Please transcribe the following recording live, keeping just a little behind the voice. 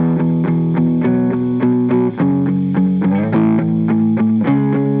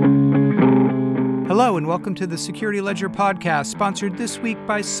Hello and welcome to the Security Ledger podcast, sponsored this week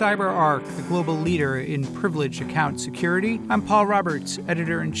by CyberArk, the global leader in privileged account security. I'm Paul Roberts,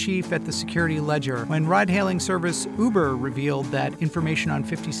 editor-in-chief at the Security Ledger. When ride-hailing service Uber revealed that information on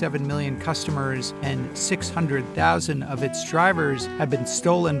 57 million customers and 600,000 of its drivers had been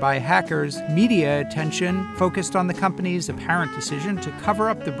stolen by hackers, media attention focused on the company's apparent decision to cover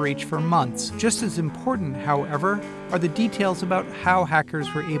up the breach for months. Just as important, however, are the details about how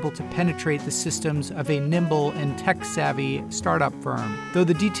hackers were able to penetrate the systems of a nimble and tech-savvy startup firm. Though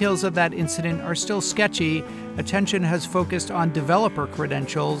the details of that incident are still sketchy, attention has focused on developer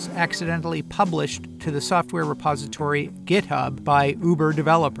credentials accidentally published to the software repository GitHub by Uber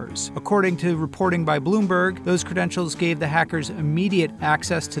developers. According to reporting by Bloomberg, those credentials gave the hackers immediate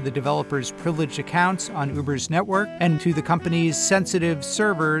access to the developers' privileged accounts on Uber's network and to the company's sensitive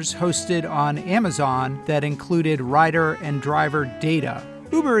servers hosted on Amazon that included rider and driver data.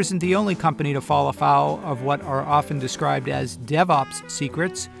 Uber isn't the only company to fall afoul of what are often described as DevOps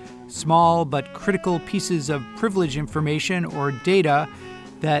secrets, small but critical pieces of privileged information or data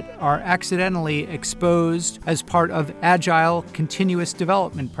that are accidentally exposed as part of agile continuous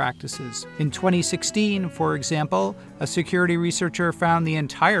development practices. In 2016, for example, a security researcher found the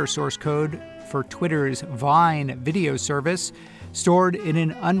entire source code for Twitter's Vine video service stored in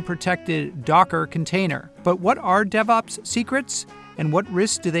an unprotected Docker container. But what are DevOps secrets? And what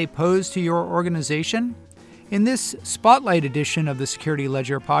risks do they pose to your organization? In this Spotlight edition of the Security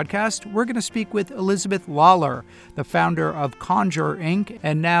Ledger podcast, we're going to speak with Elizabeth Lawler, the founder of Conjure Inc.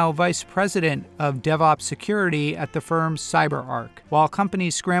 and now vice president of DevOps security at the firm CyberArk. While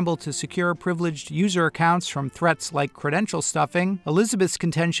companies scramble to secure privileged user accounts from threats like credential stuffing, Elizabeth's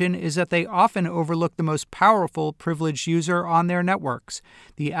contention is that they often overlook the most powerful privileged user on their networks,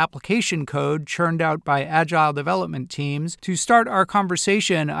 the application code churned out by agile development teams. To start our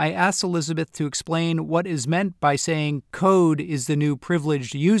conversation, I asked Elizabeth to explain what is meant by saying code is the new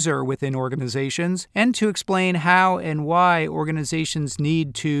privileged user within organizations, and to explain how and why organizations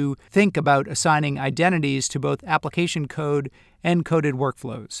need to think about assigning identities to both application code and coded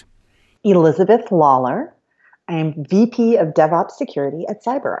workflows. Elizabeth Lawler. I'm VP of DevOps Security at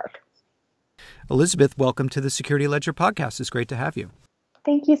CyberArk. Elizabeth, welcome to the Security Ledger podcast. It's great to have you.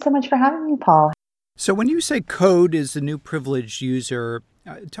 Thank you so much for having me, Paul. So when you say code is the new privileged user,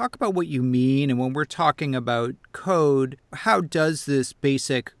 talk about what you mean. And when we're talking about code, how does this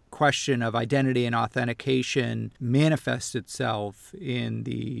basic question of identity and authentication manifest itself in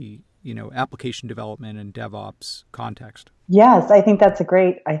the application development and DevOps context? Yes, I think that's a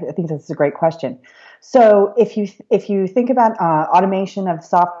great question. So if you think about automation of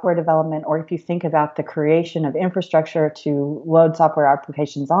software development, or if you think about the creation of infrastructure to load software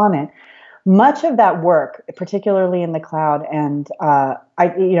applications on it, much of that work, particularly in the cloud and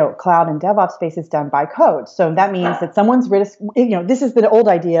cloud and DevOps space, is done by code. So that means that someone's this is the old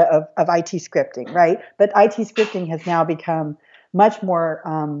idea of IT scripting, right? But IT scripting has now become much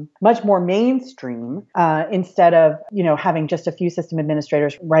more mainstream instead of having just a few system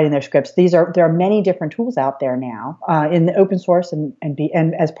administrators writing their scripts. There are many different tools out there now in the open source and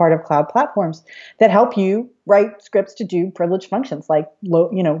as part of cloud platforms that help you write scripts to do privileged functions like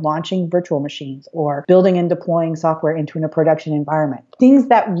launching virtual machines or building and deploying software into a production environment. Things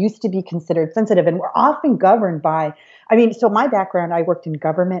that used to be considered sensitive and were often governed by. So my background, I worked in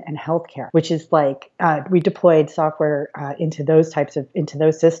government and healthcare, which is like we deployed software into those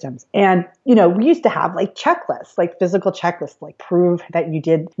systems. And we used to have like checklists, like physical checklists, like prove that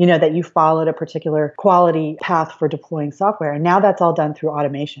that you followed a particular quality path for deploying software. And now that's all done through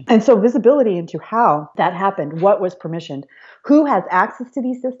automation. And so visibility into how that happened, what was permissioned, who has access to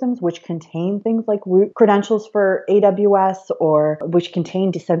these systems, which contain things like root credentials for AWS or which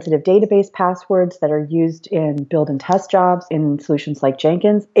contain sensitive database passwords that are used in build and test jobs in solutions like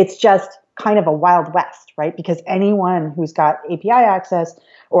Jenkins. It's just kind of a wild west, right? Because anyone who's got API access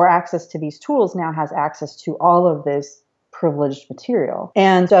or access to these tools now has access to all of this privileged material.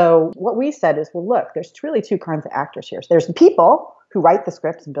 And so what we said is, well, look, there's really two kinds of actors here. So there's the people who write the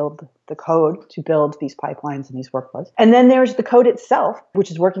scripts and build the code to build these pipelines and these workflows. And then there's the code itself,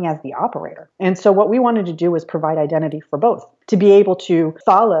 which is working as the operator. And so what we wanted to do was provide identity for both, to be able to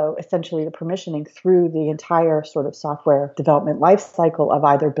follow essentially the permissioning through the entire sort of software development lifecycle of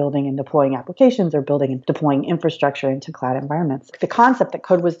either building and deploying applications or building and deploying infrastructure into cloud environments. The concept that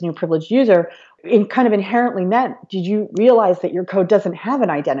code was the new privileged user kind of inherently meant, did you realize that your code doesn't have an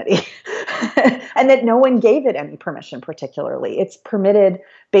identity and that no one gave it any permission particularly? It's permitted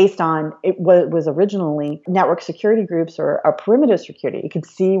based on it was originally network security groups or perimeter security. It could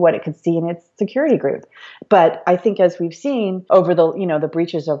see what it could see in its security group. But I think as we've seen over the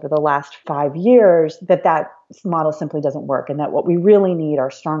breaches over the last 5 years, that model simply doesn't work, and that what we really need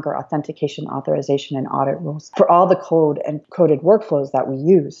are stronger authentication, authorization, and audit rules for all the code and coded workflows that we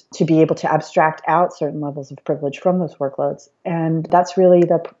use to be able to abstract out certain levels of privilege from those workloads. And that's really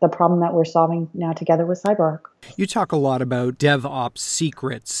the problem that we're solving now together with CyberArk. You talk a lot about DevOps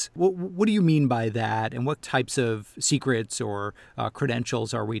secrets. What do you mean by that? And what types of secrets or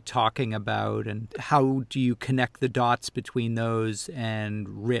credentials are we talking about? And how do you connect the dots between those and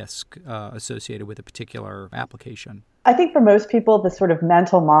risk associated with a particular application? I think for most people, the sort of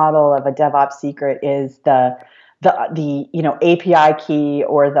mental model of a DevOps secret is the API key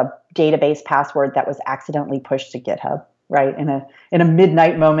or the database password that was accidentally pushed to GitHub, right? In a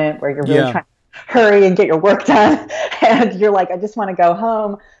midnight moment where you're really trying to hurry and get your work done, and you're like, I just want to go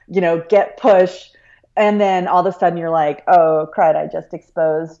home, get push. And then all of a sudden you're like, oh crud, I just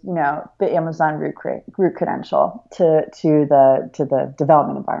exposed, the Amazon root credential to the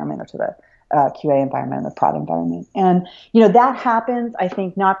development environment or to the QA environment, the prod environment. And, that happens, I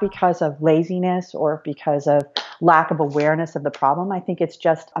think, not because of laziness or because of lack of awareness of the problem. I think it's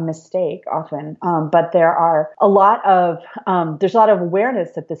just a mistake often. But there's a lot of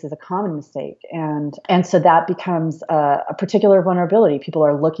awareness that this is a common mistake. And so that becomes a particular vulnerability. People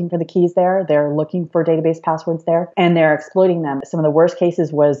are looking for the keys there. They're looking for database passwords there, and they're exploiting them. Some of the worst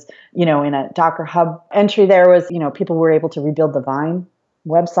cases was, in a Docker Hub entry, there was, people were able to rebuild the Vine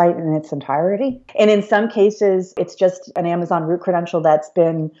website in its entirety. And in some cases, it's just an Amazon root credential that's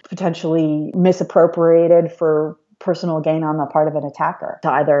been potentially misappropriated for personal gain on the part of an attacker to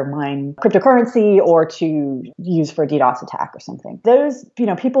either mine cryptocurrency or to use for a DDoS attack or something. Those,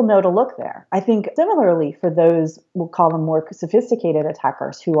 people know to look there. I think similarly for those, we'll call them more sophisticated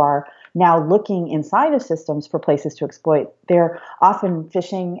attackers who are now looking inside of systems for places to exploit. They're often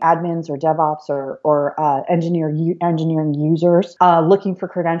phishing admins or DevOps or engineering users looking for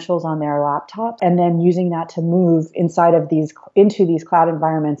credentials on their laptop and then using that to move into these cloud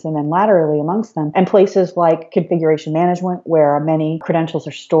environments and then laterally amongst them. And places like configuration management, where many credentials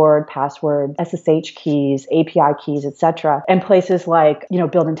are stored, password, SSH keys, API keys, etc. And places like,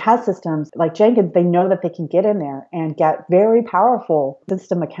 build and test systems like Jenkins, they know that they can get in there and get very powerful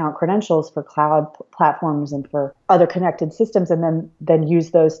system account credentials for cloud platforms and for other connected systems, and then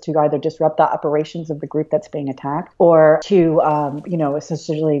use those to either disrupt the operations of the group that's being attacked or to,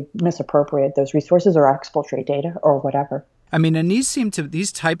 essentially misappropriate those resources or exfiltrate data or whatever. I mean, and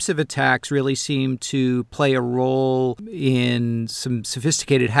these types of attacks really seem to play a role in some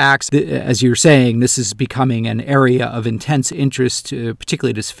sophisticated hacks. As you're saying, this is becoming an area of intense interest,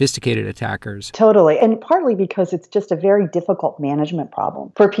 particularly to sophisticated attackers. Totally. And partly because it's just a very difficult management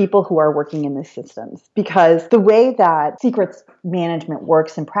problem for people who are working in these systems. Because the way that secrets management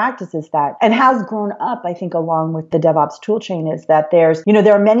works in practice is that, and has grown up, I think, along with the DevOps toolchain, is that there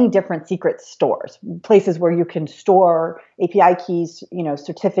are many different secret stores, places where you can store API keys,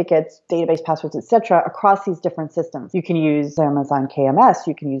 certificates, database passwords, etc., across these different systems. You can use Amazon KMS,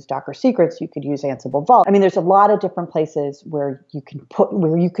 you can use Docker Secrets, you could use Ansible Vault. I mean, there's a lot of different places where you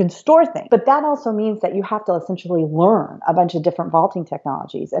can store things. But that also means that you have to essentially learn a bunch of different vaulting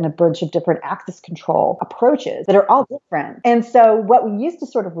technologies and a bunch of different access control approaches that are all different. And so what we used to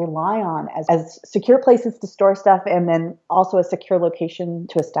sort of rely on as secure places to store stuff, and then also a secure location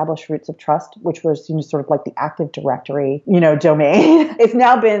to establish roots of trust, which was sort of like the Active Directory, domain. It's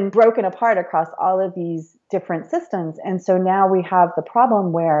now been broken apart across all of these different systems. And so now we have the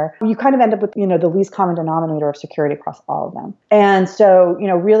problem where you kind of end up with, the least common denominator of security across all of them. And so,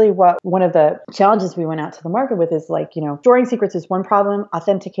 really one of the challenges we went out to the market with is storing secrets is one problem,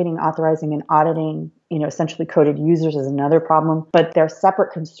 authenticating, authorizing, and auditing, essentially coded users is another problem, but they're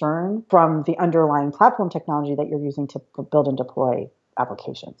separate concern from the underlying platform technology that you're using to build and deploy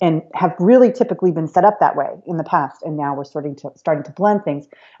applications, and have really typically been set up that way in the past. And now we're starting to blend things,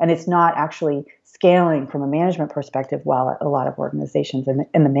 and it's not actually scaling from a management perspective well at a lot of organizations.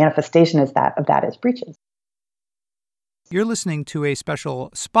 And the manifestation of that is breaches. You're listening to a special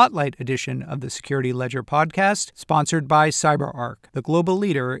Spotlight edition of the Security Ledger podcast, sponsored by CyberArk, the global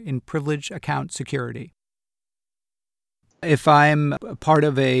leader in privileged account security. If I'm part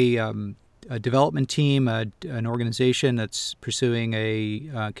of a development team, an organization that's pursuing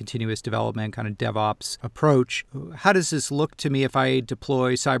a continuous development kind of DevOps approach, how does this look to me if I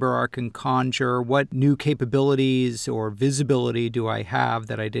deploy CyberArk and Conjure? What new capabilities or visibility do I have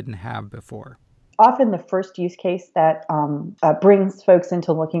that I didn't have before? often the first use case that brings folks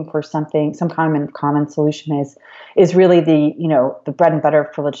into looking for something, some common solution is really the bread and butter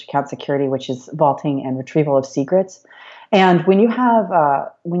of privileged account security, which is vaulting and retrieval of secrets. And when you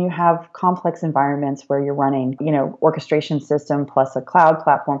have complex environments where you're running, orchestration system plus a cloud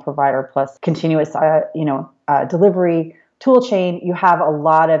platform provider plus continuous, delivery tool chain, you have a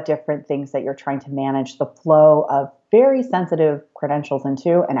lot of different things that you're trying to manage the flow of very sensitive credentials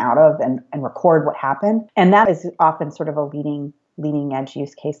into and out of and record what happened. And that is often sort of a leading edge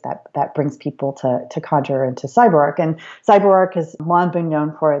use case that brings people to Conjur and to CyberArk. And CyberArk has long been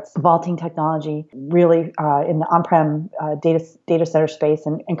known for its vaulting technology, really in the on-prem data center space.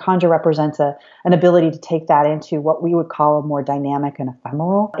 And Conjur represents an ability to take that into what we would call a more dynamic and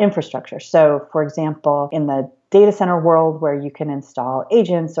ephemeral infrastructure. So, for example, in the data center world where you can install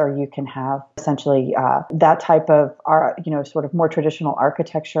agents or you can have essentially that type of sort of more traditional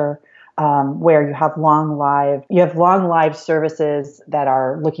architecture where you have long live services that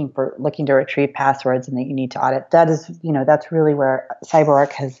are looking to retrieve passwords and that you need to audit. That's really where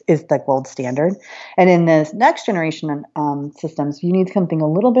CyberArk is the gold standard. And in this next generation systems, you need something a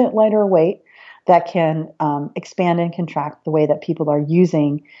little bit lighter weight that can expand and contract the way that people are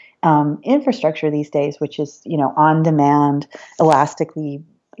using infrastructure these days, which is on demand, elastically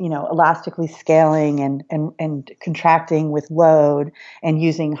scaling and contracting with load and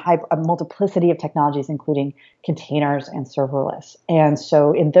using a multiplicity of technologies, including containers and serverless. And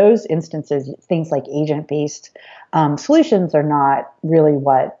so in those instances, things like agent-based solutions are not really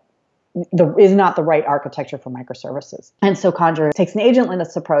is not the right architecture for microservices. And so Conjur takes an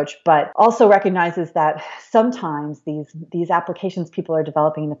agentless approach, but also recognizes that sometimes these applications people are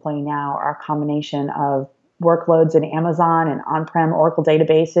developing and deploying now are a combination of workloads in Amazon and on-prem Oracle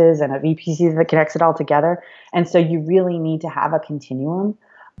databases and a VPC that connects it all together. And so you really need to have a continuum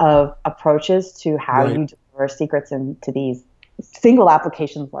of approaches to how you deliver secrets into these single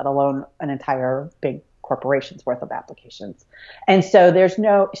applications, let alone an entire big corporation's worth of applications. And so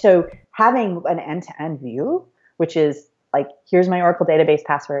so having an end-to-end view, which is like, here's my Oracle database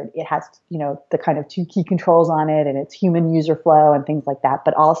password. It has, the kind of 2 key controls on it and it's human user flow and things like that.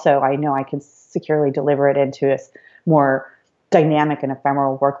 But also I know I can securely deliver it into a more dynamic and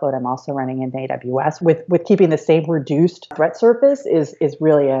ephemeral workload I'm also running in AWS with keeping the same reduced threat surface is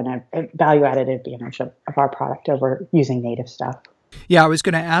really a value-added advantage of our product over using native stuff. Yeah, I was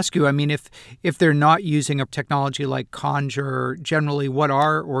going to ask you, I mean, if they're not using a technology like Conjur, generally, what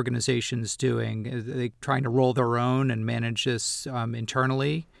are organizations doing? Are they trying to roll their own and manage this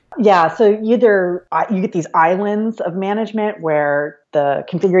internally? Yeah, so either you get these islands of management where the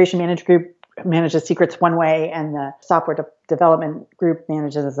configuration management group manages secrets one way and the software development group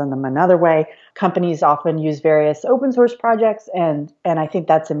manages them another way. Companies often use various open source projects, and I think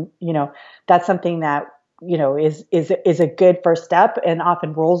that's something that is a good first step and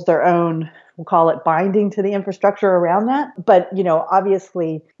often rolls their own, we'll call it, binding to the infrastructure around that. But,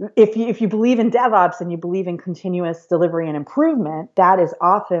 obviously, if you believe in DevOps and you believe in continuous delivery and improvement, that is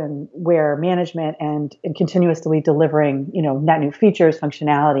often where management and continuously delivering, net new features,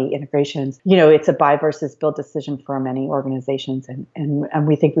 functionality, integrations, it's a buy versus build decision for many organizations. And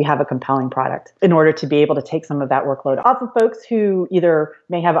we think we have a compelling product in order to be able to take some of that workload off of folks who either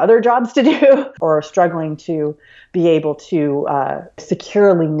may have other jobs to do or are struggling to be able to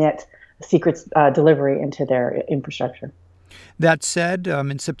securely knit secrets delivery into their infrastructure. That said,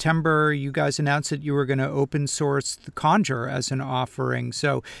 in September, you guys announced that you were going to open source the Conjur as an offering.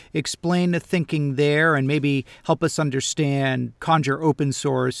 So explain the thinking there and maybe help us understand Conjur open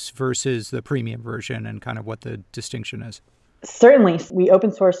source versus the premium version and kind of what the distinction is. Certainly. We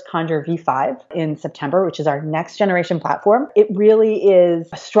open sourced Conjur v5 in September, which is our next generation platform. It really is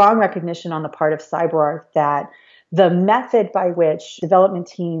a strong recognition on the part of CyberArk that the method by which development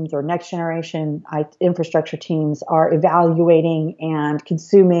teams or next generation infrastructure teams are evaluating and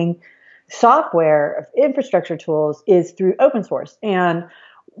consuming software infrastructure tools is through open source. And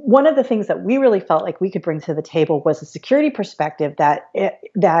one of the things that we really felt like we could bring to the table was a security perspective that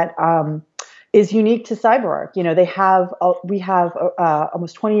is unique to CyberArk. We have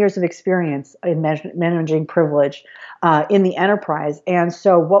almost 20 years of experience in managing privilege in the enterprise. And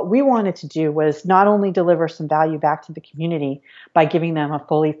so what we wanted to do was not only deliver some value back to the community by giving them a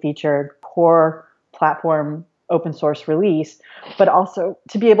fully featured core platform open source release, but also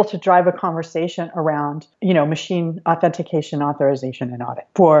to be able to drive a conversation around, machine authentication, authorization, and audit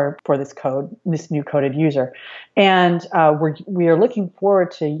for this new coded user. And we are looking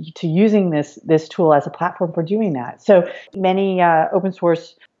forward to using this tool as a platform for doing that. So many open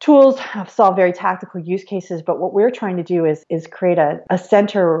source tools solve very tactical use cases, but what we're trying to do is create a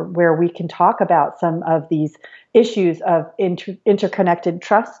center where we can talk about some of these issues of interconnected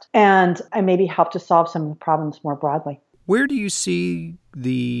trust and maybe help to solve some of the problems more broadly. Where do you see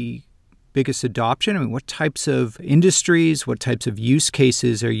the biggest adoption? I mean, what types of industries, what types of use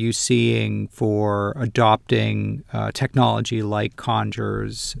cases are you seeing for adopting technology like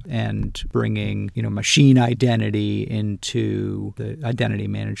Conjur's and bringing, machine identity into the identity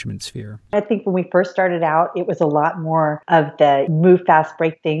management sphere? I think when we first started out, it was a lot more of the move fast,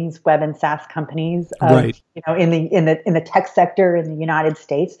 break things, web and SaaS companies, Right. In the tech sector in the United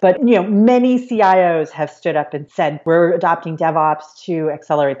States. But many CIOs have stood up and said, we're adopting DevOps to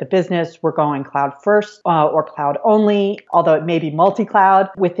accelerate the business. We're going cloud first or cloud only, although it may be multi-cloud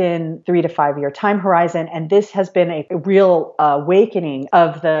within 3 to 5 year time horizon. And this has been a real awakening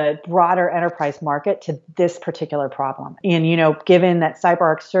of the broader enterprise market to this particular problem. And, given that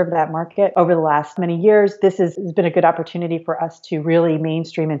CyberArk served that market over the last many years, this has been a good opportunity for us to really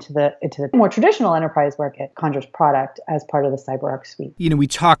mainstream into the more traditional enterprise market, Conjur's product as part of the CyberArk suite. We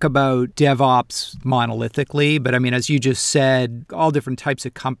talk about DevOps monolithically, but I mean, as you just said, all different types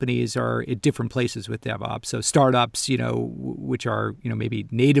of companies are at different places with DevOps. So startups, which are, maybe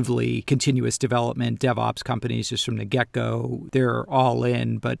natively continuous development DevOps companies just from the get-go, they're all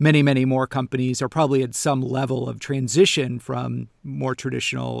in. But many, many more companies are probably at some level of transition from more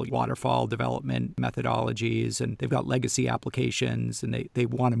traditional waterfall development methodologies, and they've got legacy applications, and they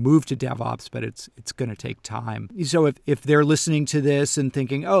want to move to DevOps, but it's going to take time. So if they're listening to this and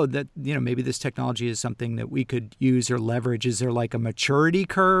thinking, oh, that maybe this technology is something that we could use or leverage, is there like a maturity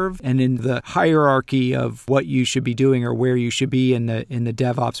curve? And in the hierarchy of what you should be doing or where you should be in the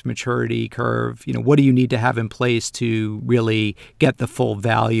DevOps maturity curve, what do you need to have in place to really get the full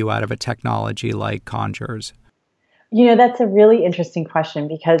value out of a technology like Conjur's? That's a really interesting question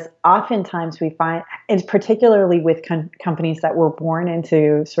because oftentimes we find, and particularly with companies that were born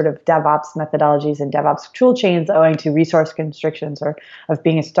into sort of DevOps methodologies and DevOps tool chains owing to resource constrictions or of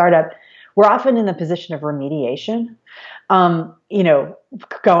being a startup, we're often in the position of remediation.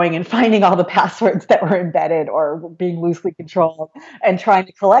 Going and finding all the passwords that were embedded or being loosely controlled and trying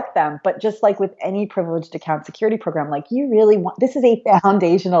to collect them. But just like with any privileged account security program, like you really want, this is a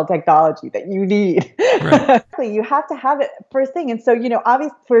foundational technology that you need. Right. You have to have it first thing. And so,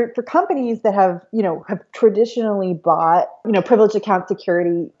 obviously for companies that have traditionally bought, privileged account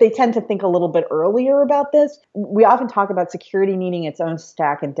security, they tend to think a little bit earlier about this. We often talk about security needing its own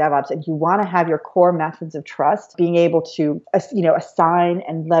stack in DevOps, and you want to have your core methods of trust being able to, assign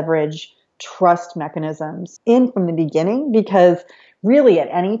and leverage trust mechanisms in from the beginning, because really at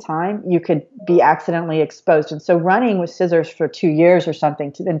any time you could be accidentally exposed. And so running with scissors for 2 years or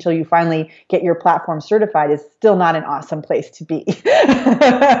something until you finally get your platform certified is still not an awesome place to be.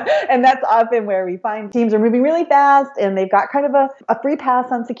 And that's often where we find teams are moving really fast and they've got kind of a free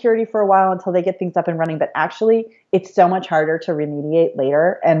pass on security for a while until they get things up and running. But actually, it's so much harder to remediate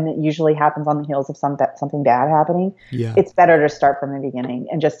later, and it usually happens on the heels of something bad happening. Yeah. It's better to start from the beginning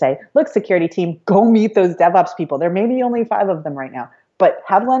and just say, look, security team, go meet those DevOps people. There may be only 5 of them right now, but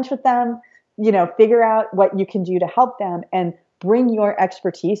have lunch with them, figure out what you can do to help them, and bring your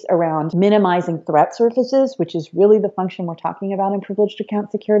expertise around minimizing threat surfaces, which is really the function we're talking about in privileged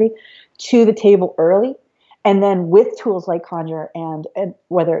account security, to the table early. And then with tools like Conjur and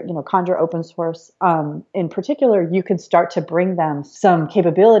whether, Conjur open source in particular, you can start to bring them some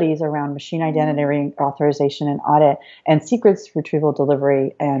capabilities around machine identity authorization and audit and secrets retrieval,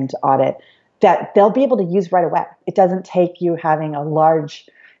 delivery, and audit that they'll be able to use right away. It doesn't take you having a large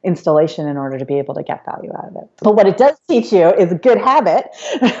installation in order to be able to get value out of it. But what it does teach you is a good habit,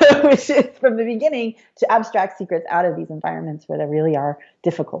 which is from the beginning to abstract secrets out of these environments where they really are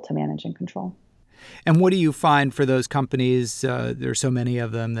difficult to manage and control. And what do you find for those companies? There are so many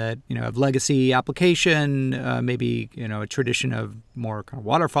of them that have legacy application, maybe a tradition of more kind of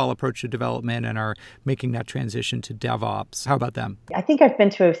waterfall approach to development, and are making that transition to DevOps. How about them? I think I've been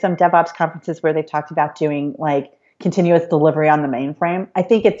to some DevOps conferences where they've talked about doing like continuous delivery on the mainframe. I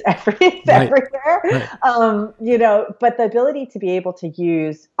think it's everywhere. Right. But the ability to be able to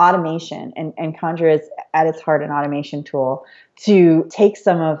use automation, and Conjur is at its heart an automation tool, to take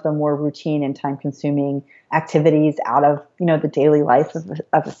some of the more routine and time-consuming activities out of, the daily life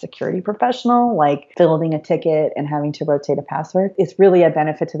of a security professional, like filling a ticket and having to rotate a password. It's really a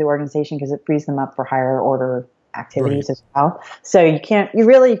benefit to the organization because it frees them up for higher order activities as well. So you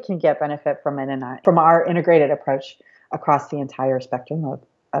really can get benefit from it, and from our integrated approach across the entire spectrum of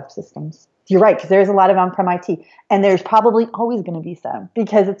of systems. You're right, because there's a lot of on-prem IT, and there's probably always going to be some,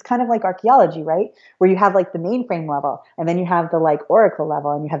 because it's kind of like archaeology, right? Where you have like the mainframe level, and then you have the like Oracle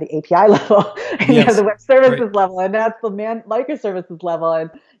level, and you have the API level, and you have the web services level, and that's the microservices level. And,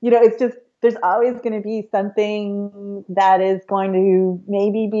 it's just, there's always going to be something that is going to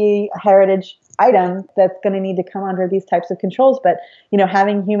maybe be a heritage item that's going to need to come under these types of controls. But,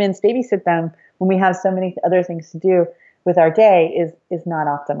 having humans babysit them when we have so many other things to do with our day is not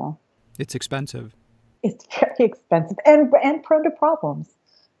optimal. It's expensive. It's very expensive and prone to problems.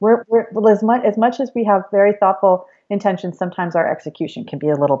 We're as much as we have very thoughtful intentions, sometimes our execution can be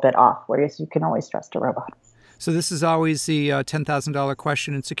a little bit off, whereas you can always trust a robot. So this is always the $10,000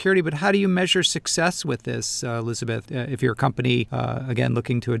 question in security, but how do you measure success with this, Elizabeth? If you're a company, again,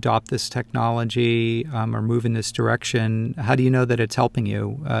 looking to adopt this technology or move in this direction, how do you know that it's helping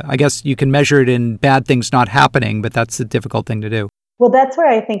you? I guess you can measure it in bad things not happening, but that's a difficult thing to do. Well, that's where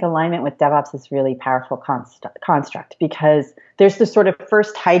I think alignment with DevOps is really powerful construct, because there's the sort of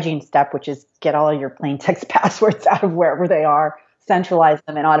first hygiene step, which is get all your plain text passwords out of wherever they are, centralize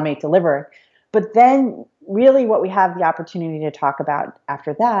them, and automate delivery. But then really what we have the opportunity to talk about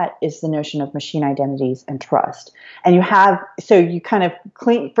after that is the notion of machine identities and trust. And you kind of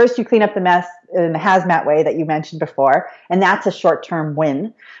clean up the mess in the hazmat way that you mentioned before, and that's a short-term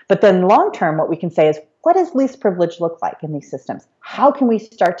win. But then long-term, what we can say is, what does least privilege look like in these systems? How can we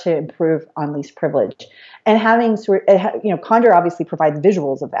start to improve on least privilege? And Conjur obviously provides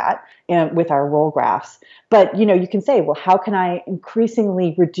visuals of that with our role graphs. But, you can say, well, how can I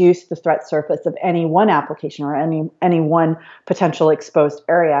increasingly reduce the threat surface of any one application or any one potential exposed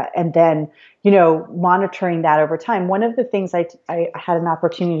area? And then, monitoring that over time. One of the things I had an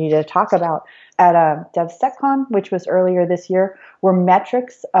opportunity to talk about at DevSecCon, which was earlier this year, were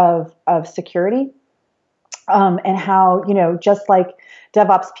metrics of security. And how, just like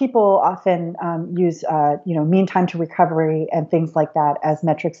DevOps people often use, mean time to recovery and things like that as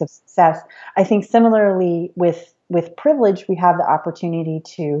metrics of success. I think similarly with privilege, we have the opportunity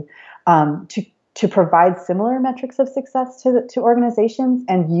to provide similar metrics of success to organizations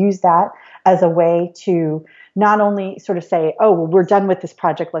and use that as a way to not only sort of say, oh, well, we're done with this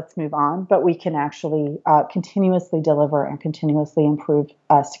project, let's move on, but we can actually continuously deliver and continuously improve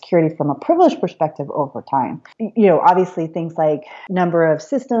security from a privilege perspective over time. Obviously things like number of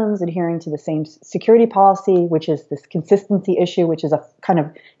systems adhering to the same security policy, which is this consistency issue, which is a kind of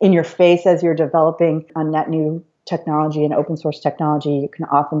in your face as you're developing on net new technology and open source technology. You can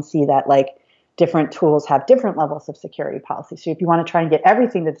often see that different tools have different levels of security policy. So if you want to try and get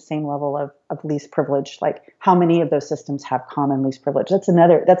everything to the same level of least privilege, like how many of those systems have common least privilege?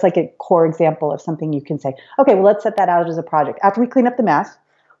 That's like a core example of something you can say, okay, well, let's set that out as a project. After we clean up the mess,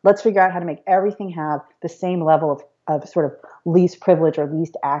 let's figure out how to make everything have the same level of sort of least privilege or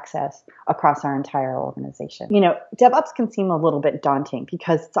least access across our entire organization. DevOps can seem a little bit daunting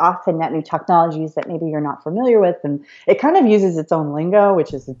because it's often net new technologies that maybe you're not familiar with, and it kind of uses its own lingo,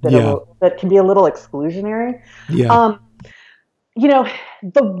 which is that can be a little exclusionary. Yeah.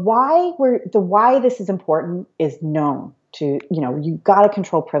 The why this is important is known to, you've got to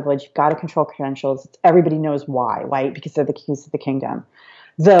control privilege, you've got to control credentials. Everybody knows why, right? Because they're the keys to the kingdom.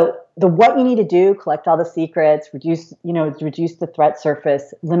 The what you need to do, collect all the secrets, reduce the threat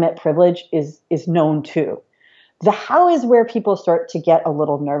surface, limit privilege is known too. The how is where people start to get a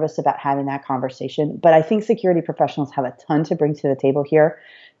little nervous about having that conversation. But I think security professionals have a ton to bring to the table here.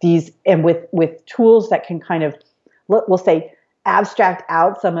 With tools that can kind of, we'll say, abstract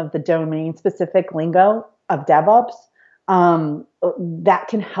out some of the domain specific lingo of DevOps, that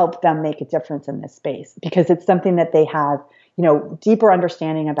can help them make a difference in this space, because it's something that they have, deeper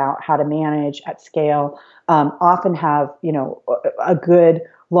understanding about how to manage at scale, often have, a good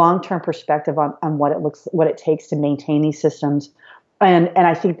long-term perspective on what it takes to maintain these systems. And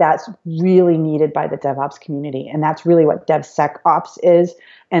I think that's really needed by the DevOps community. And that's really what DevSecOps is.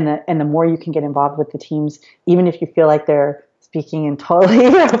 And the more you can get involved with the teams, even if you feel like they're speaking in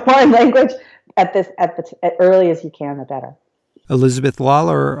totally foreign language, as early as you can, the better. Elizabeth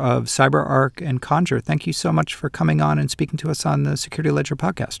Lawler of CyberArk and Conjur, thank you so much for coming on and speaking to us on the Security Ledger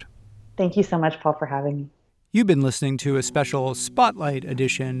podcast. Thank you so much, Paul, for having me. You've been listening to a special Spotlight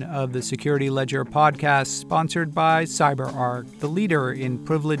edition of the Security Ledger podcast, sponsored by CyberArk, the leader in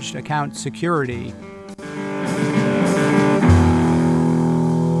privileged account security.